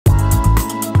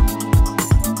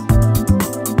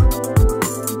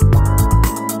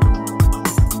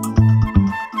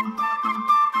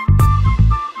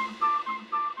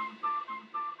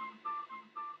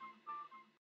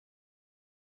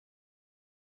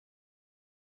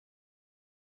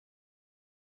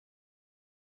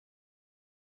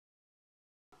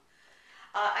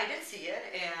I did see it,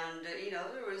 and it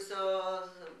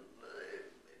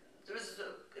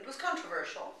was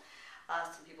controversial.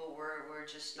 Some people were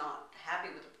just not happy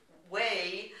with the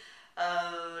way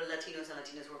Latinos and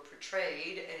Latinas were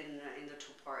portrayed in the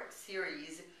two-part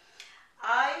series.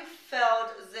 I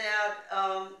felt that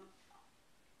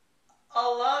a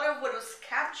lot of what was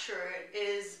captured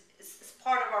is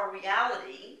part of our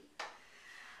reality,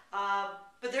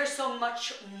 but there's so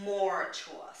much more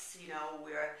to us.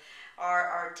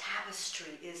 Our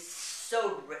tapestry is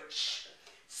so rich,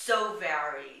 so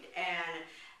varied, and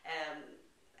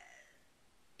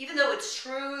even though it's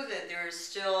true that there is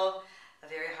still a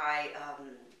very high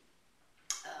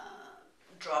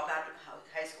dropout,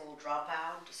 high school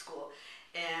dropout to school,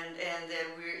 and that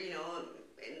we're,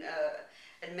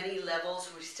 at many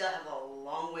levels we still have a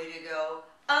long way to go.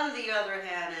 On the other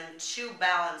hand, and to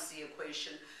balance the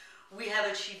equation, we have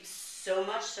achieved so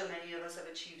much. So many of us have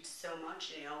achieved so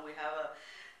much. We have a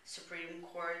Supreme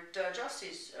Court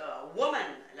justice, a woman,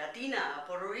 Latina,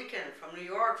 Puerto Rican, from New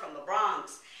York, from the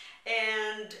Bronx,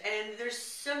 and there's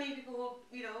so many people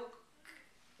who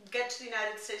get to the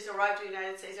United States, arrive to the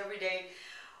United States every day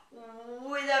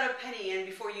without a penny, and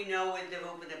before you know it, they've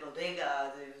opened a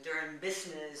bodega, they're in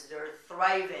business, they're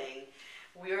thriving.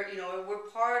 We're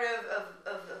part of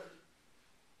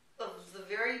the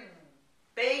very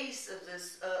base of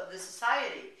this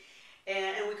society,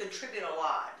 and we contribute a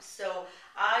lot. So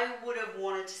I would have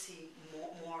wanted to see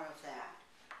more of that,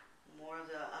 more of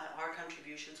our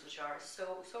contributions, which are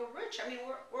so rich. I mean,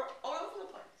 we're all over the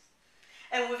place,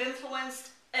 and we've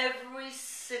influenced every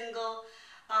single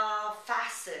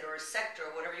facet or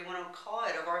sector, whatever you want to call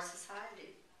it, of our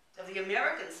society, of the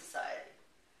American society.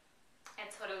 I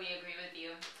totally agree with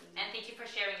you, and thank you for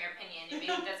sharing your opinion. It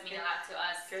really does mean a lot to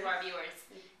us, to our viewers,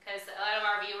 because a lot of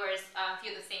our viewers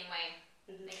feel the same way.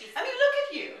 Thank you. I mean, look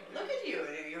at you. Look at you.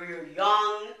 You're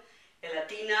young, a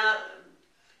Latina.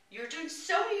 You're doing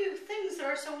so many things that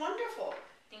are so wonderful.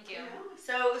 Thank you. And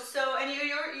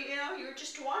you're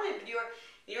just one.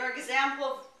 You're an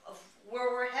example of where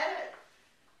we're headed,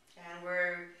 and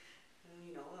we're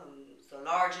the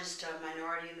largest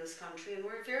minority in this country, and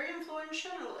we're very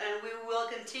influential, and we will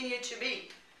continue to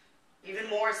be, even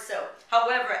more so.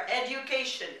 However,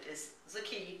 education is the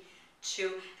key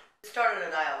to started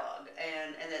a dialogue,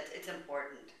 and that it's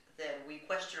important that we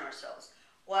question ourselves.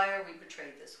 Why are we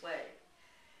portrayed this way?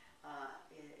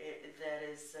 That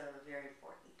is very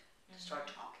important to start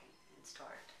talking and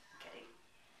start getting,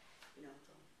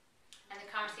 And the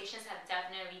conversations have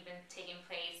definitely been taking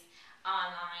place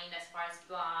online as far as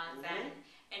blogs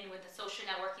and with the social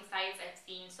networking sites. I've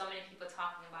seen so many people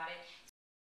talking about it.